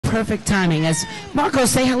perfect timing. As Marco,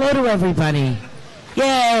 say hello to everybody.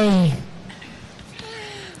 Yay!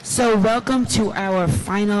 So welcome to our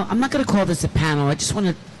final, I'm not going to call this a panel, I just want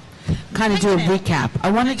to kind of do a recap.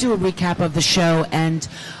 I want to do a recap of the show, and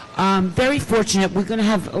very fortunate, we're going to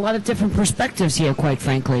have a lot of different perspectives here, quite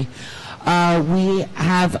frankly. We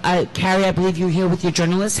have, Carrie, I believe you're here with your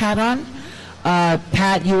journalist hat on.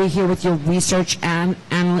 Pat, you were here with your research and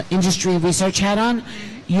industry research hat on.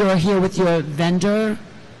 You're here with your vendor,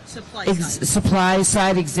 supply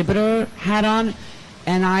side exhibitor hat on.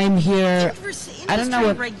 And I'm here, I don't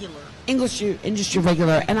know what, industry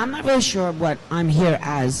regular, and I'm not really sure what I'm here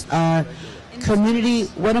as. Community,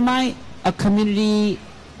 what am I? A community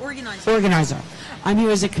organizer. I'm here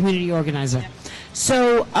as a community organizer.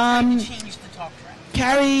 So,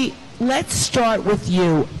 Carrie, let's start with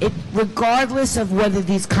you. Regardless of whether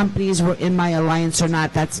these companies were in my alliance or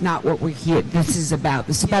not, that's not what we're here. This is about.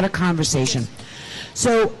 This is about a conversation.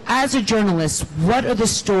 So, as a journalist, what are the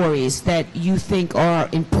stories that you think are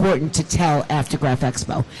important to tell after GRAPH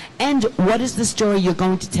EXPO? And what is the story you're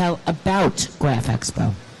going to tell about GRAPH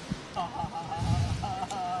EXPO?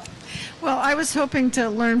 Well, I was hoping to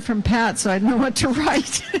learn from Pat so I'd know what to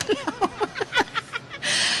write.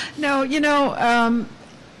 No, you know,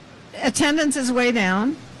 attendance is way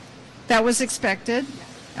down. That was expected.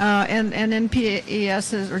 And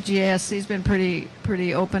NPES or GASC has been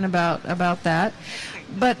pretty open about that.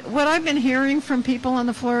 But what I've been hearing from people on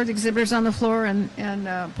the floor, the exhibitors on the floor, and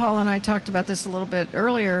Paul and I talked about this a little bit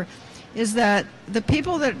earlier, is that the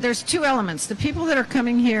people there's two elements. The people that are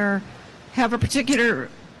coming here have a particular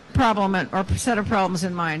problem or set of problems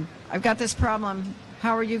in mind. I've got this problem.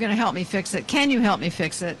 How are you going to help me fix it? Can you help me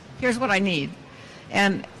fix it? Here's what I need.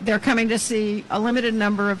 And they're coming to see a limited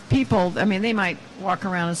number of people. I mean, they might walk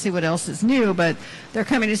around and see what else is new, but they're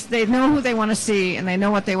coming to, they know who they want to see and they know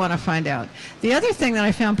what they want to find out. The other thing that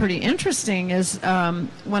I found pretty interesting is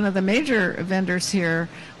one of the major vendors here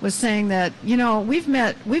was saying that, you know, we've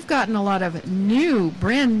gotten a lot of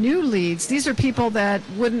brand new leads. These are people that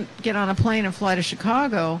wouldn't get on a plane and fly to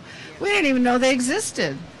Chicago. We didn't even know they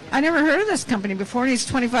existed. I never heard of this company before, and he's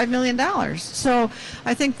 $25 million. So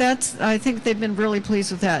I think they've been really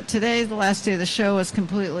pleased with that. Today, the last day of the show, is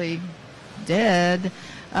completely dead.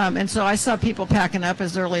 And so I saw people packing up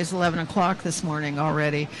as early as 11 o'clock this morning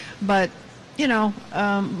already. But, you know,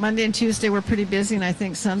 Monday and Tuesday were pretty busy, and I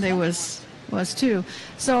think Sunday was too.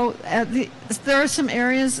 So there are some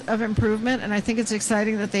areas of improvement, and I think it's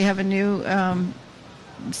exciting that they have a new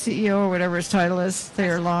CEO or whatever his title is,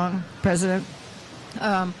 Thayer Long, president.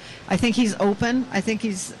 I think he's open. I think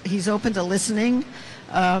he's open to listening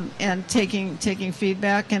and taking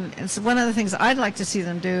feedback. And so one of the things I'd like to see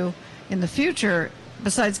them do in the future,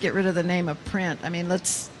 besides get rid of the name of print, I mean,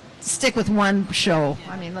 let's stick with one show.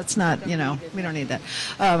 I mean, let's not, you know, we don't need that.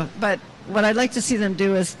 But what I'd like to see them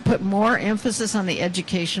do is put more emphasis on the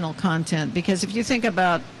educational content, because if you think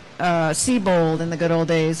about Seabold in the good old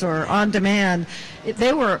days, or On Demand,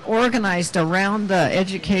 they were organized around the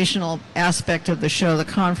educational aspect of the show, the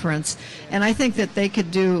conference, and I think that they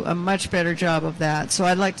could do a much better job of that. So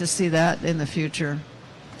I'd like to see that in the future.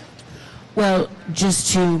 Well,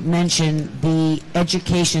 just to mention, the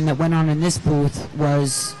education that went on in this booth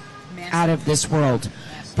was out of this world.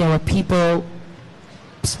 There were people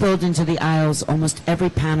spilled into the aisles, almost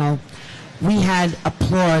every panel. We had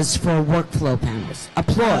applause for workflow panels.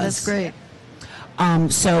 Applause. Oh, that's great.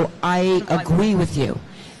 So I agree with you.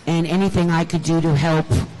 And anything I could do to help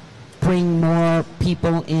bring more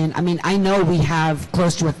people in. I mean, I know we have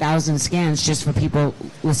close to 1,000 scans just for people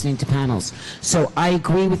listening to panels. So I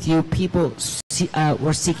agree with you. People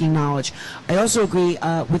were seeking knowledge. I also agree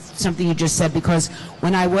with something you just said, because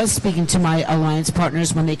when I was speaking to my alliance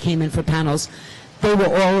partners when they came in for panels, they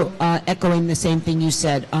were all echoing the same thing you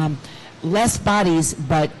said. Less bodies,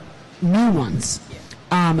 but new ones.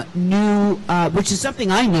 Which is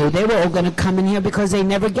something I knew. They were all going to come in here because they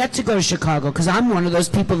never get to go to Chicago, because I'm one of those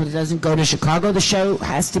people that doesn't go to Chicago. The show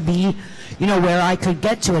has to be, you know, where I could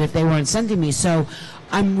get to it if they weren't sending me. So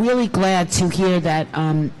I'm really glad to hear that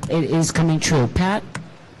it is coming true. Pat?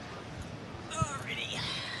 Alrighty.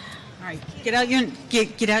 All right, get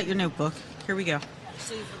out your notebook. Here we go.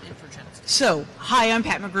 So, hi, I'm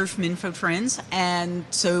Pat McGrew from InfoTrends, and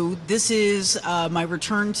so this is my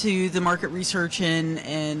return to the market research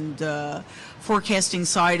and forecasting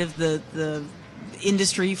side of the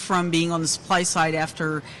industry from being on the supply side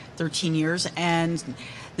after 13 years. And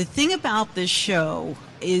the thing about this show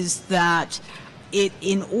is that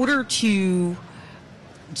in order to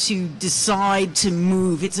to decide to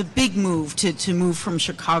move. It's a big move to move from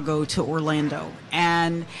Chicago to Orlando.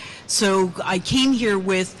 And so I came here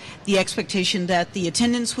with the expectation that the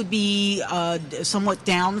attendance would be somewhat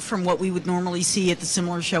down from what we would normally see at the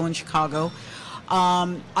similar show in Chicago.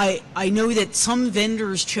 I know that some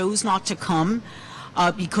vendors chose not to come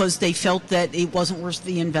because they felt that it wasn't worth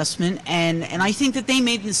the investment, and I think that they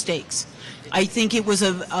made mistakes. I think it was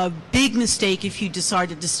a big mistake if you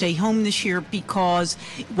decided to stay home this year, because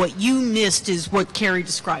what you missed is what Carrie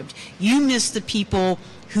described. You missed the people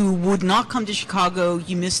who would not come to Chicago.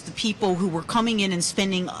 You missed the people who were coming in and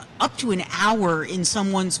spending up to an hour in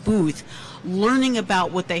someone's booth learning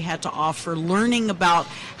about what they had to offer, learning about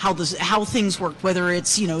how things work, whether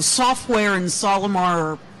it's, you know, software in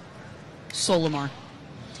Solarmar's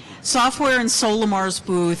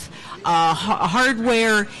booth,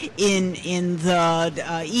 hardware in the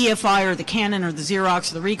EFI or the Canon or the Xerox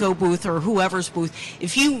or the Ricoh booth or whoever's booth.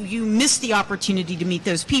 If you miss the opportunity to meet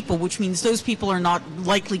those people, which means those people are not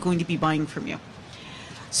likely going to be buying from you.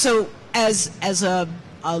 So as a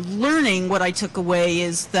learning, what I took away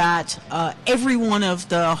is that every one of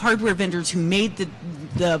the hardware vendors who made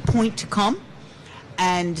the point to come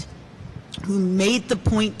and who made the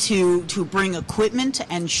point to bring equipment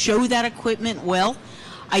and show that equipment well,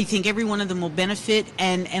 I think every one of them will benefit.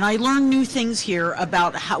 And I learned new things here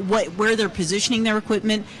about where they're positioning their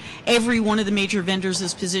equipment. Every one of the major vendors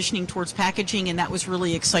is positioning towards packaging, and that was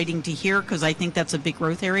really exciting to hear, because I think that's a big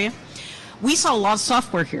growth area. We saw a lot of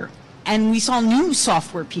software here, and we saw new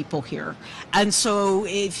software people here. And so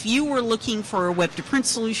if you were looking for a web-to-print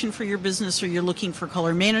solution for your business, or you're looking for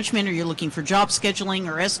color management, or you're looking for job scheduling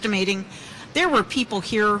or estimating, there were people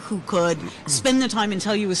here who could spend the time and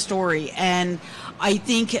tell you a story. And I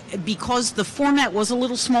think because the format was a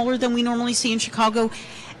little smaller than we normally see in Chicago,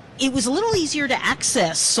 it was a little easier to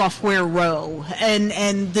access Software Row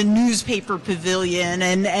and the newspaper pavilion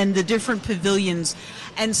and the different pavilions.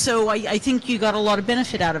 And so I think you got a lot of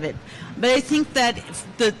benefit out of it. But I think that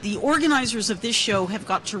the organizers of this show have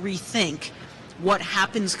got to rethink what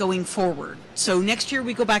happens going forward. So next year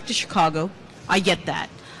we go back to Chicago. I get that.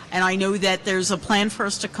 And I know that there's a plan for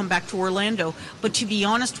us to come back to Orlando. But to be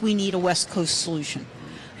honest, we need a West Coast solution.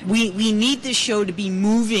 We need this show to be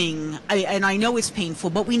moving, and I know it's painful,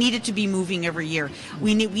 but we need it to be moving every year.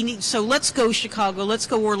 We need. So let's go Chicago, let's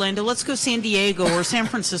go Orlando, let's go San Diego or San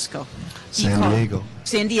Francisco.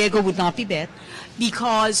 San Diego would not be bad,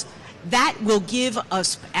 because that will give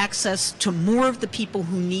us access to more of the people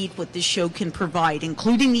who need what this show can provide,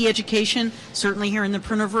 including the education, certainly here in the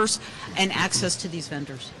Printerverse, and access to these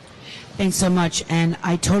vendors. Thanks so much, and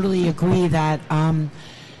I totally agree that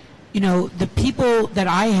you know, the people that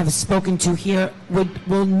I have spoken to here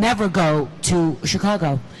will never go to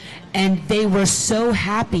Chicago, and they were so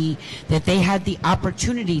happy that they had the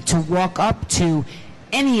opportunity to walk up to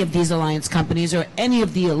any of these alliance companies or any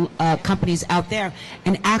of the companies out there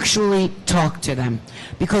and actually talk to them,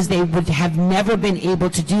 because they would have never been able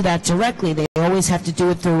to do that directly. They always have to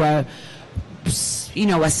do it through a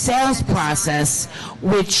sales process,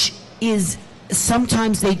 which is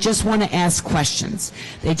sometimes they just want to ask questions.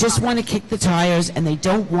 They just want to kick the tires, and they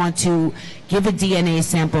don't want to give a DNA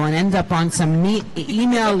sample and end up on some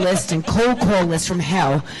email list and cold call list from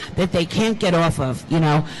hell that they can't get off of, you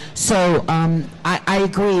know. So I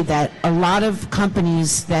agree that a lot of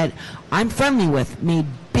companies that I'm friendly with made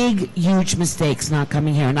big, huge mistakes not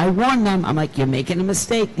coming here. And I warned them, I'm like, you're making a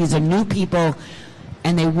mistake. These are new people,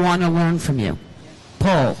 and they want to learn from you.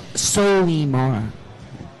 Paul, Solimar.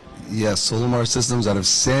 Yes, Solimar Systems out of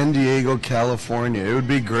San Diego, California. It would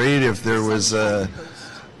be great if there was a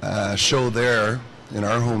show there in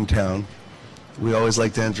our hometown. We always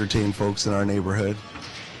like to entertain folks in our neighborhood.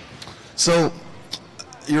 So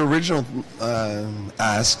your original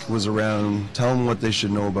ask was around tell them what they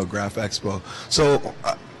should know about GRAPH EXPO. So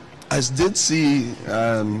I did see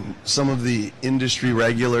some of the industry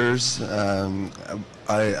regulars.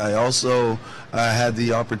 I also had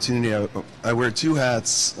the opportunity, I wear two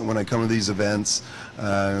hats when I come to these events.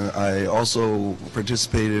 I also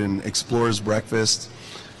participated in Explorers Breakfast,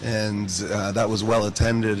 and that was well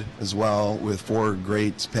attended as well with 4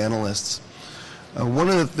 great panelists. One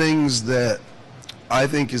of the things that I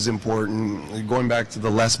think is important, going back to the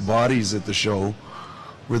less bodies at the show,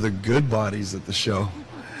 were the good bodies at the show.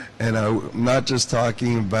 And I'm not just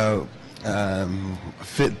talking about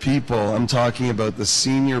fit people. I'm talking about the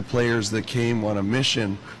senior players that came on a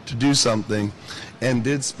mission to do something and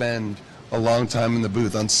did spend a long time in the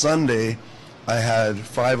booth. On Sunday, I had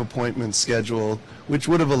 5 appointments scheduled, which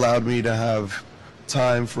would have allowed me to have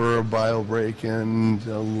time for a bio break and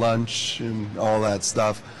a lunch and all that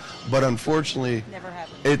stuff. But unfortunately,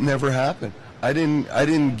 it never happened. I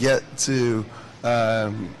didn't get to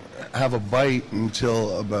have a bite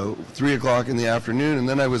until about 3 o'clock in the afternoon, and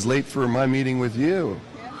then I was late for my meeting with you.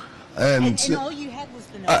 And all you had was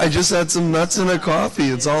the nuts. I just had some nuts and a coffee.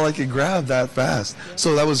 It's all I could grab that fast.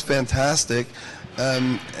 So that was fantastic.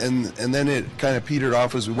 And then it kind of petered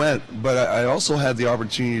off as we went. But I also had the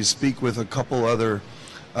opportunity to speak with a couple other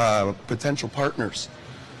potential partners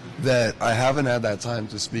that I haven't had that time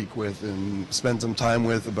to speak with and spend some time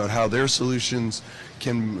with about how their solutions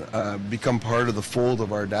can become part of the fold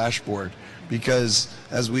of our dashboard. Because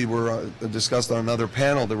as we were discussed on another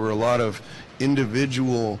panel, there were a lot of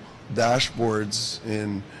individual dashboards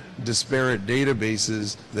in disparate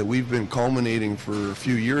databases that we've been culminating for a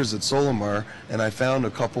few years at Solimar, and I found a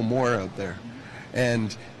couple more out there.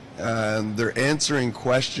 And they're answering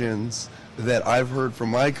questions that I've heard from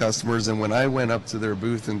my customers, and when I went up to their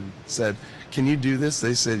booth and said, "Can you do this?"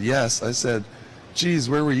 they said, "Yes." I said, "Geez,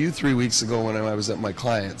 where were you 3 weeks ago when I was at my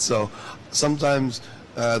client?" So sometimes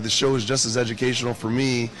the show is just as educational for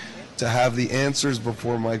me to have the answers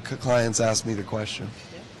before my clients ask me the question.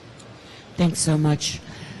 Thanks so much.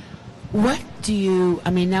 What do you, I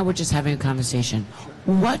mean, now we're just having a conversation.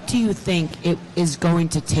 What do you think it is going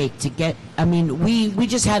to take to get, I mean, we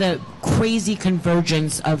just had a crazy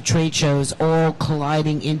convergence of trade shows all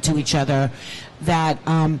colliding into each other that,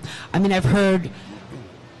 I mean, I've heard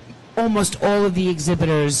almost all of the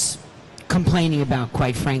exhibitors complaining about,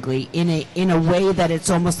 quite frankly, in a way that it's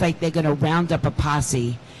almost like they're going to round up a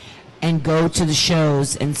posse and go to the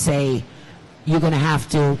shows and say, you're going to have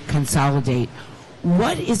to consolidate.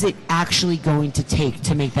 What is it actually going to take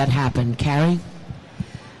to make that happen, Carrie?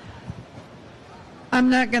 I'm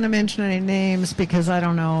not going to mention any names because I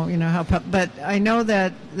don't know, how, but I know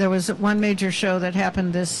that there was one major show that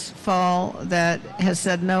happened this fall that has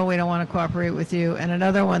said, no, we don't want to cooperate with you, and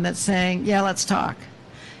another one that's saying, yeah, let's talk.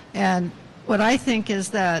 And what I think is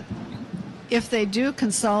that if they do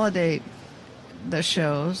consolidate the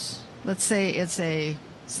shows, let's say it's a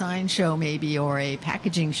sign show maybe or a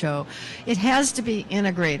packaging show, it has to be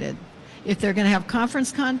integrated. If they're going to have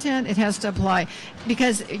conference content, it has to apply.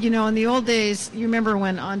 Because, in the old days, you remember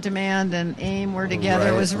when On Demand and AIM were together,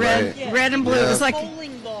 it was red and blue. Yeah. It was like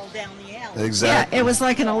bowling ball down the alley. Exactly. Yeah, it was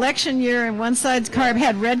like an election year, and one side's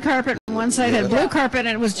had red carpet, and one side had blue carpet, and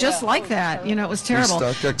it was just like that. It was terrible.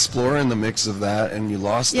 You stuck Explorer in the mix of that, and you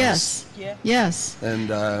lost us. Yes. And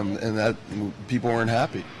that people weren't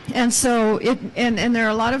happy. And so and there are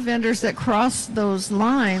a lot of vendors that cross those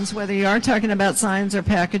lines, whether you are talking about signs or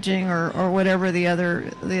packaging or whatever the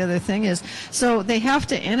other thing is. So they have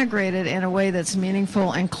to integrate it in a way that's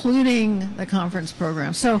meaningful, including the conference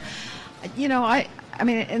program. So, I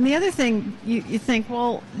mean, and the other thing, you think,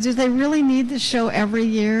 well, do they really need this show every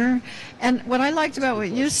year? And what I liked about what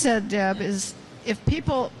you said, Deb, is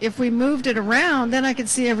if we moved it around, then I could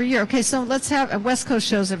see every year. Okay, so let's have, West Coast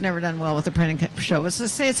shows have never done well with the printing show. Let's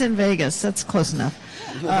just say it's in Vegas. That's close enough.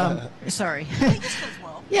 Sorry. Vegas does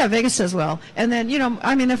well. Yeah, Vegas does well. And then,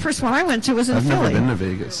 the first one I went to was in Philly. I've never been to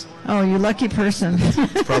Vegas. Oh, you lucky person.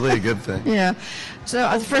 It's probably a good thing. Yeah. So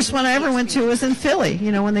the first one I ever went to was in Philly,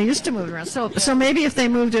 when they used to move it around. So maybe if they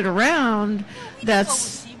moved it around,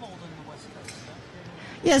 that's...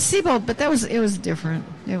 Yeah, Seabold, but it was different.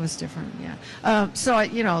 It was different, yeah.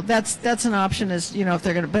 That's an option if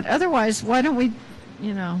they're going to, but otherwise, why don't we do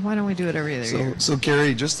it every other year? So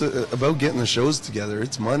Carrie, just about getting the shows together,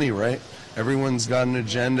 it's money, right? Everyone's got an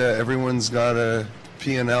agenda, everyone's got a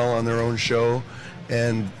P&L on their own show,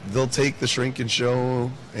 and they'll take the shrinking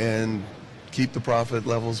show and keep the profit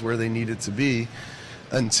levels where they need it to be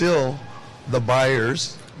until the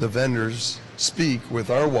buyers, the vendors, speak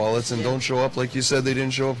with our wallets and don't show up like you said they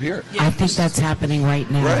didn't show up here. I think that's happening right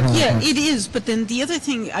now. Right. Yeah, it is. But then the other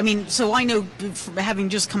thing, so I know from having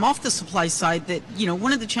just come off the supply side that,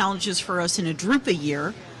 one of the challenges for us in a Drupa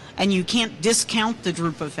year, and you can't discount the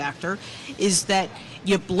Drupa factor, is that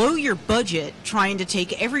you blow your budget trying to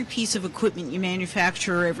take every piece of equipment you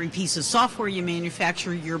manufacture, every piece of software you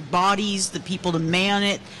manufacture, your bodies, the people to man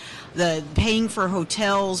it, the paying for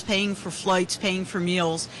hotels, paying for flights, paying for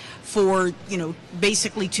meals for,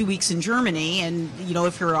 basically 2 weeks in Germany. And,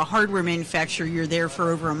 if you're a hardware manufacturer, you're there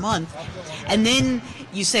for over a month. And then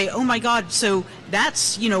you say, oh my God, so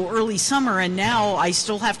that's, early summer, and now I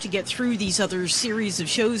still have to get through these other series of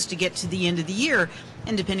shows to get to the end of the year.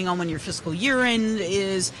 And depending on when your fiscal year end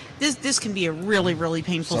is, this can be a really, really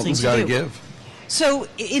painful thing to do. Something's got to give. So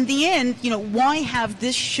in the end, why have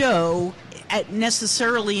this show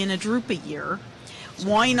necessarily in a Drupa year?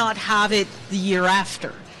 Why not have it the year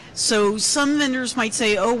after? So some vendors might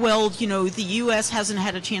say, oh, well, you know, the U.S. hasn't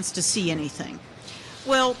had a chance to see anything.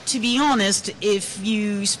 Well, to be honest, if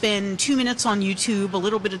you spend 2 minutes on YouTube, a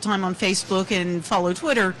little bit of time on Facebook, and follow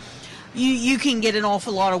Twitter, you can get an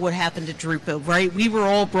awful lot of what happened at Drupa, right? We were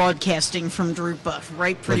all broadcasting from Drupa,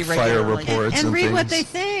 right? Pretty like fire regularly. reports And read things. what they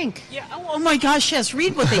think. Yeah. Oh my gosh, yes.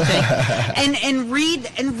 Read what they think, and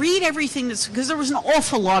read everything that's, because there was an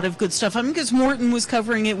awful lot of good stuff. I mean, because Morton was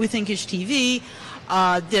covering it with Inkish TV.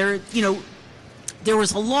 There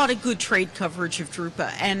was a lot of good trade coverage of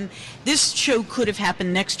Drupa, and this show could have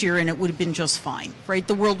happened next year, and it would have been just fine, right?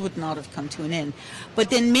 The world would not have come to an end. But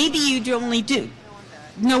then maybe you'd only do.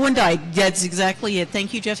 No one died. That's exactly it.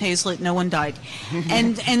 Thank you, Jeff Hazlett. No one died.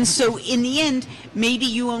 And so in the end, maybe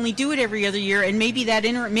you only do it every other year, and maybe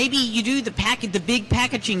maybe you do the big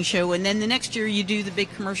packaging show, and then the next year you do the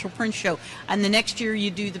big commercial print show, and the next year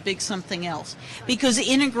you do the big something else. Because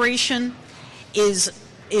integration is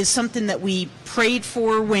something that we prayed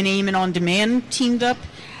for when AIM and On Demand teamed up,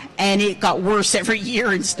 and it got worse every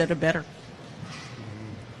year instead of better.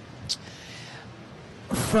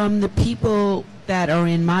 From the people that are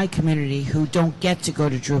in my community who don't get to go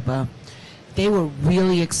to Drupa, they were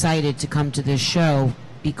really excited to come to this show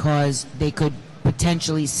because they could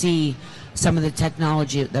potentially see some of the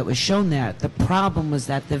technology that was shown there. The problem was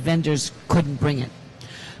that the vendors couldn't bring it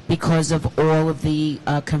because of all of the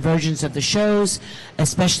conversions of the shows,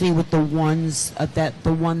 especially with the ones the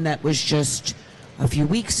one that was just a few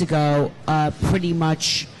weeks ago pretty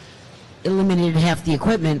much eliminated half the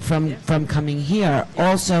equipment from coming here.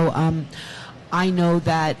 Also, I know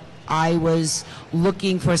that I was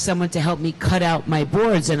looking for someone to help me cut out my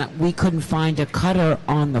boards, and we couldn't find a cutter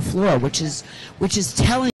on the floor, which is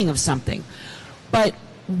telling of something. But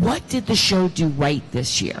what did the show do right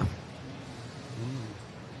this year?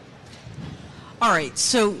 All right,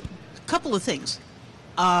 so a couple of things.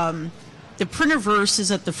 The Printerverse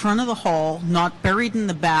is at the front of the hall, not buried in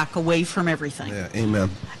the back, away from everything. Yeah, amen.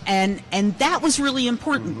 And that was really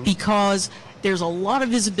important because there's a lot of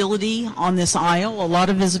visibility on this aisle,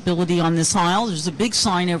 There's a big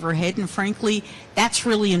sign overhead, and frankly, that's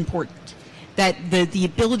really important. That the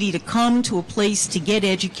ability to come to a place to get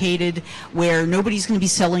educated where nobody's going to be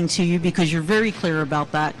selling to you because you're very clear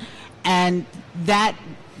about that. And that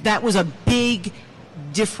was a big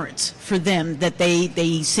difference for them, that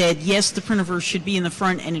they said, yes, the Printerverse should be in the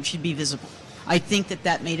front and it should be visible. I think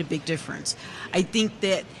that made a big difference. I think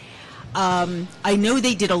that I know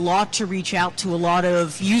they did a lot to reach out to a lot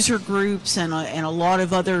of user groups and a lot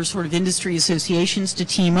of other sort of industry associations to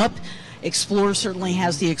team up. Explore certainly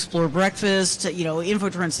has the Explore breakfast. You know,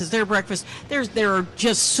 Infotrends has their breakfast. There are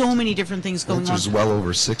just so many different things going on. Which is well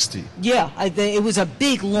over 60. Yeah, it was a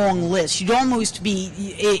big, long list. You'd almost be,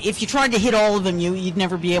 if you tried to hit all of them, you'd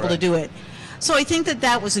never be able to do it. So I think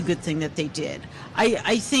that was a good thing that they did.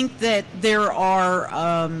 I think that there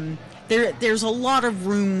are there's a lot of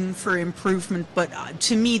room for improvement, but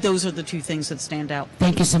to me, those are the two things that stand out.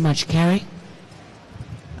 Thank you so much, Carrie.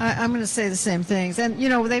 I'm going to say the same things. And, you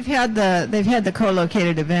know, they've had the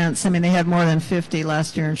co-located events. I mean, they had more than 50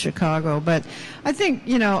 last year in Chicago. But I think,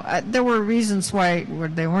 you know, there were reasons why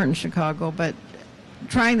they weren't in Chicago. But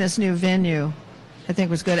trying this new venue, I think,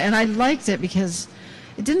 was good. And I liked it because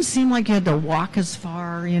it didn't seem like you had to walk as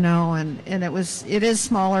far, you know. And it is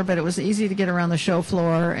smaller, but it was easy to get around the show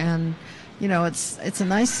floor. And, you know, it's a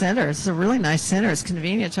nice center. It's a really nice center. It's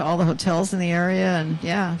convenient to all the hotels in the area. And,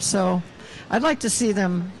 yeah, so I'd like to see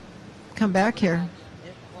them come back here.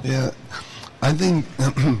 Yeah, I think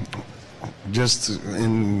just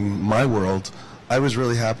in my world, I was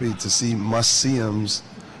really happy to see must-see-ems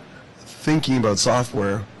thinking about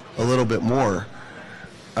software a little bit more.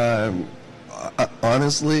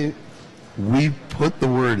 Honestly, we put the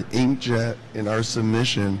word inkjet in our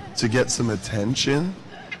submission to get some attention,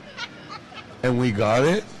 and we got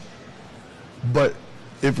it, but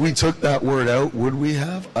if we took that word out, would we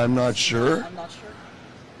have? I'm not sure.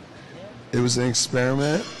 It was an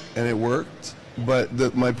experiment, and it worked.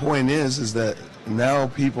 But my point is that now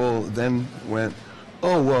people then went,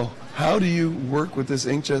 oh, well, how do you work with this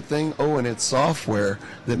inkjet thing? Oh, and it's software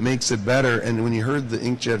that makes it better. And when you heard the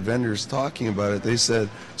inkjet vendors talking about it, they said,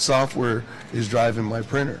 software is driving my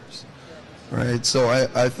printers. Right? So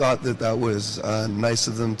I thought that was nice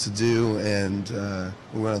of them to do, and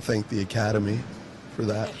we want to thank the Academy for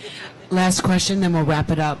that. Last question, then we'll wrap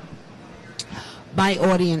it up. My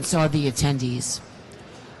audience are the attendees.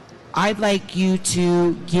 I'd like you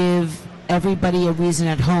to give everybody a reason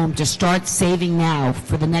at home to start saving now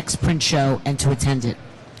for the next print show and to attend it.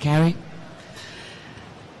 Carrie?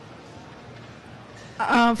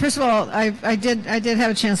 First of all, I did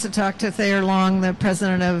have a chance to talk to Thayer Long, the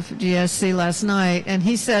president of GSC, last night, and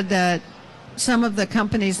he said that some of the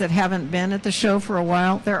companies that haven't been at the show for a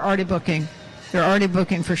while, they're already booking. They're already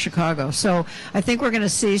booking for Chicago. So I think we're going to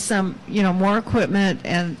see some, more equipment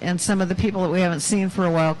and some of the people that we haven't seen for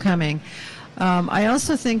a while coming. I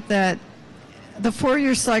also think that the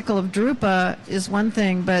 4-year cycle of Drupa is one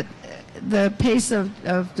thing, but the pace of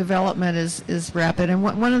development is rapid. And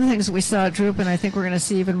one of the things we saw at Drupa, and I think we're going to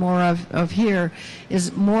see even more of here,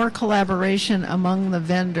 is more collaboration among the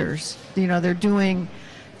vendors. They're doing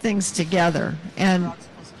things together. And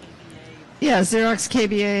yeah, Xerox,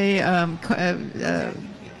 KBA,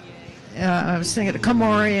 I was thinking of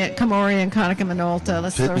Komori and Konica Minolta.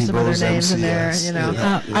 Let's throw some other names in there.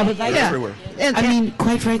 I would like everywhere. I mean,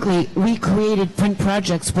 quite frankly, we created print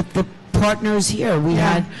projects with the partners here. We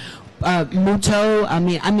had Muto. I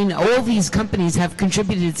mean, all these companies have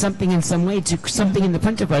contributed something in some way to something in the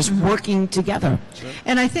Printerverse, working together. Sure.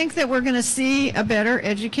 And I think that we're going to see a better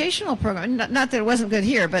educational program. Not that it wasn't good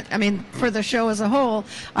here, but I mean, for the show as a whole,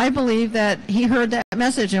 I believe that he heard that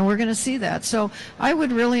message, and we're going to see that. So I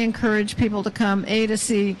would really encourage people to come, to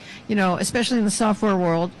see, especially in the software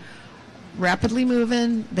world, rapidly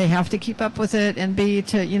moving. They have to keep up with it, and B,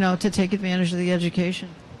 to take advantage of the education.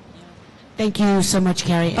 Thank you so much,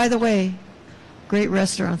 Carrie. By the way, great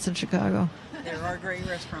restaurants in Chicago. There are great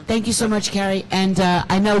restaurants. Thank you so much, Carrie. And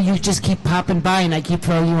I know you just keep popping by, and I keep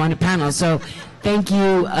throwing you on a panel. So thank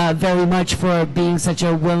you very much for being such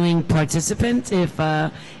a willing participant, if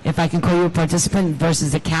I can call you a participant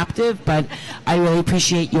versus a captive. But I really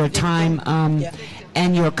appreciate your time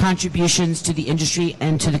and your contributions to the industry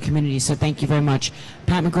and to the community. So thank you very much.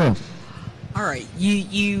 Pat McGrew. All right,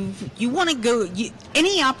 you want to go,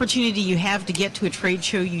 any opportunity you have to get to a trade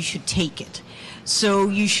show, you should take it. So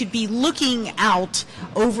you should be looking out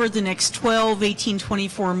over the next 12, 18,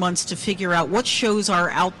 24 months to figure out what shows are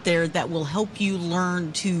out there that will help you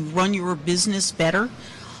learn to run your business better,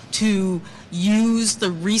 to use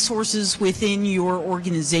the resources within your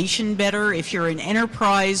organization better. If you're an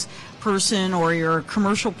enterprise person or you're a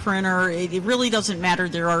commercial printer, it really doesn't matter.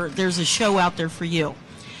 There's a show out there for you.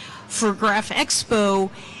 For GRAPH EXPO,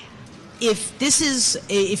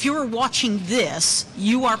 if you're watching this,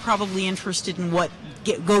 you are probably interested in what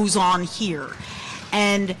goes on here.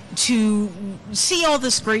 And to see all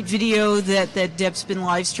this great video that Deb's been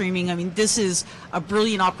live streaming, I mean, this is a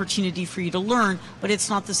brilliant opportunity for you to learn, but it's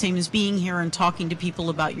not the same as being here and talking to people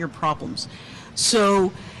about your problems.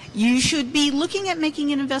 So you should be looking at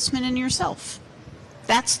making an investment in yourself.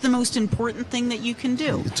 That's the most important thing that you can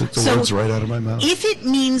do. You took the words right out of my mouth. If it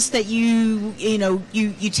means that you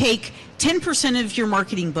take 10% of your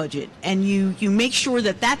marketing budget and you make sure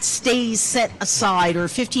that stays set aside, or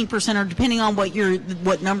 15%, or depending on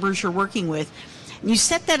what numbers you're working with, and you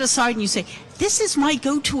set that aside and you say, this is my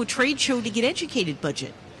go to a trade show to get educated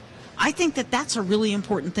budget. I think that's a really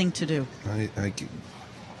important thing to do. I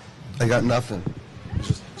got nothing.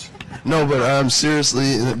 No, but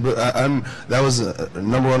seriously, that was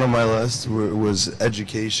number one on my list was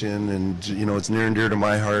education, and it's near and dear to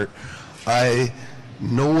my heart. I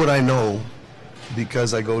know what I know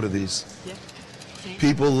because I go to these. Yeah.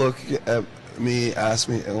 People look at me, ask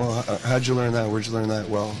me, well, how'd you learn that? Where'd you learn that?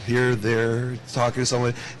 Well, here, there, talking to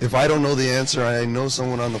someone. If I don't know the answer, I know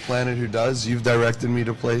someone on the planet who does. You've directed me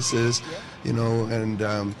to places, and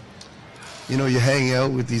you hang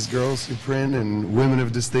out with these girls who print and women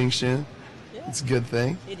of distinction. Yeah. It's a good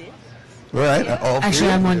thing. It is. Right? Yeah.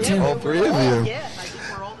 Actually, I'm one too. All three of you. Yeah, I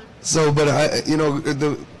think we're all there. So, but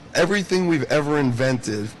everything we've ever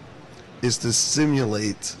invented is to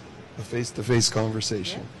simulate a face-to-face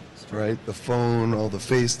conversation, right? The phone, all the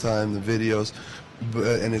FaceTime, the videos,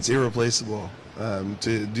 and it's irreplaceable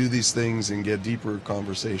to do these things and get deeper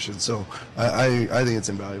conversations. So I think it's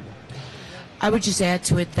invaluable. I would just add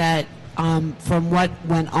to it that from what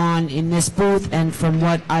went on in this booth and from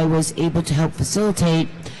what I was able to help facilitate,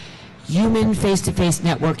 human face-to-face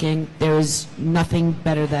networking, there is nothing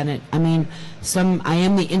better than it. I mean, I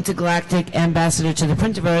am the intergalactic ambassador to the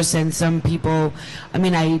Printerverse, and some people,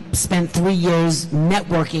 I spent 3 years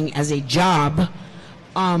networking as a job,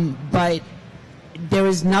 but there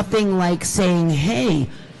is nothing like saying, hey,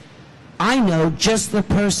 I know just the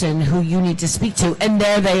person who you need to speak to, and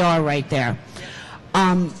there they are right there.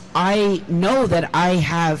 I know that I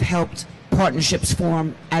have helped partnerships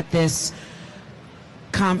form at this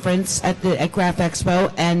conference at GRAPH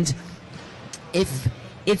EXPO, and if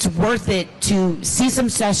it's worth it to see some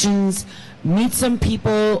sessions, meet some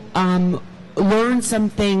people, learn some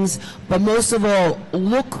things, but most of all,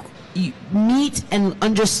 meet and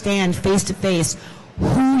understand face to face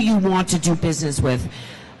who you want to do business with.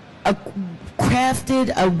 a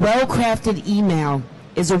well-crafted email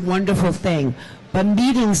is a wonderful thing, but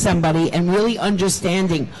meeting somebody and really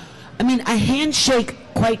understanding, I mean, a handshake,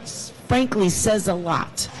 quite frankly, says a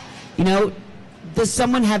lot. You know, does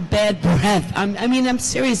someone have bad breath? I mean, I'm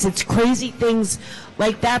serious. It's crazy things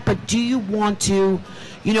like that, but do you want to,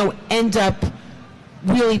 you know, end up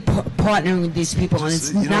really partnering with these people? And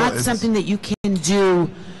it's not something that you can do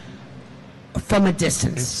from a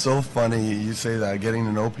distance. It's so funny you say that, getting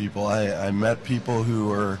to know people. I met people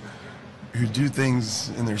who do things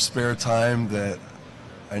in their spare time that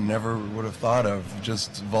I never would have thought of,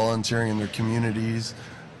 just volunteering in their communities,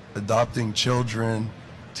 adopting children,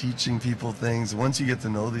 teaching people things. Once you get to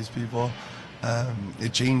know these people,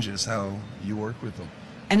 it changes how you work with them.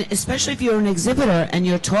 And especially if you're an exhibitor and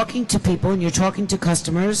you're talking to people and you're talking to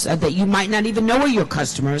customers that you might not even know are your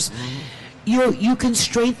customers, you can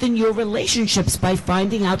strengthen your relationships by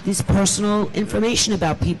finding out this personal information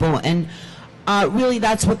about people. And really,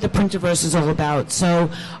 that's what the Printerverse is all about. So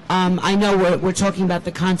I know we're talking about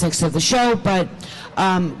the context of the show, but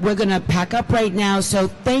we're going to pack up right now. So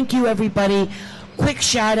thank you, everybody. Quick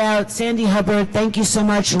shout out, Sandy Hubbard, thank you so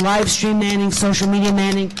much. Live stream manning, social media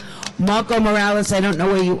manning. Marco Morales, I don't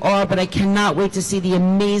know where you are, but I cannot wait to see the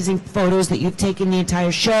amazing photos that you've taken the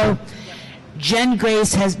entire show. Jen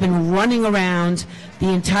Grace has been running around the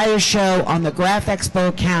entire show on the GRAPH EXPO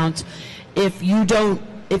account. If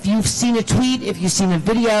you've seen a tweet, if you've seen a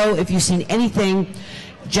video, if you've seen anything,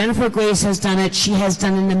 Jennifer Grace has done it. She has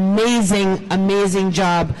done an amazing, amazing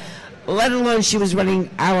job, let alone she was running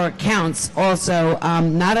our accounts also,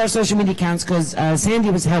 not our social media accounts because Sandy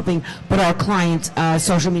was helping, but our client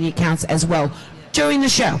social media accounts as well during the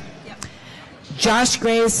show. Josh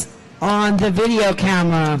Grace on the video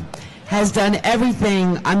camera has done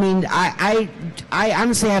everything. I mean, I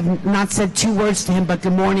honestly have not said 2 words to him but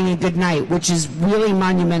good morning and good night, which is really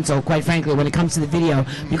monumental, quite frankly, when it comes to the video,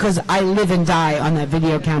 because I live and die on that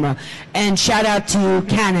video camera. And shout out to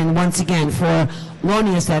Canon once again for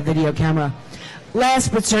loaning us that video camera.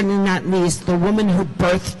 Last but certainly not least, the woman who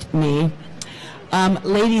birthed me,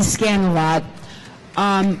 Lady Scan-A-Lot.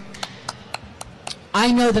 I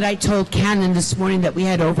know that I told Canon this morning that we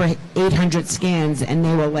had over 800 scans, and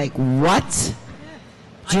they were like, what?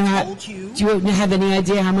 Do you have any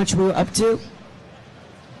idea how much we were up to?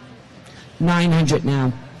 900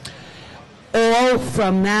 now. All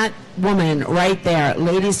from that woman right there,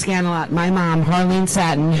 Lady Scan-A-Lot, my mom, Harleen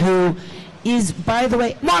Satin, who is, by the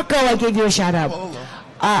way, Marco, I gave you a shout out.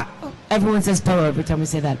 Everyone says Polo every time we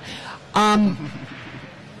say that.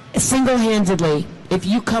 Single-handedly, if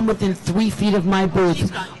you come within 3 feet of my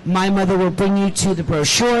booth, my mother will bring you to the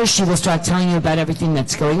brochure. She will start telling you about everything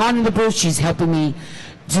that's going on in the booth. She's helping me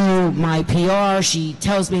do my PR. She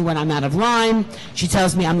tells me when I'm out of line. She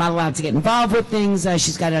tells me I'm not allowed to get involved with things.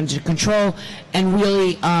 She's got it under control and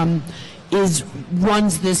really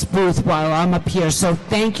runs this booth while I'm up here. So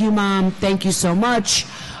thank you, Mom. Thank you so much.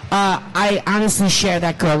 I honestly share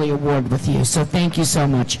that Girly Award with you, so thank you so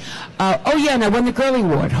much. Oh yeah, and I won the Girly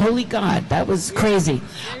Award. Holy God, that was crazy.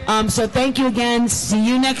 So thank you again. See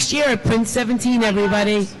you next year at Print 17,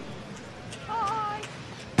 everybody. Bye.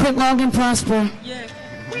 Print long and prosper. Yeah.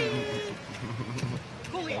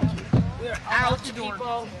 We're out, people.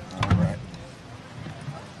 All right.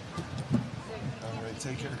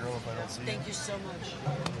 Take care, girl, if I don't see you. Thank you so much. Do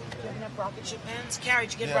you have enough rocket ship pens? Carrie,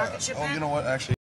 did you get rocket ship pens? pens? You know what, actually.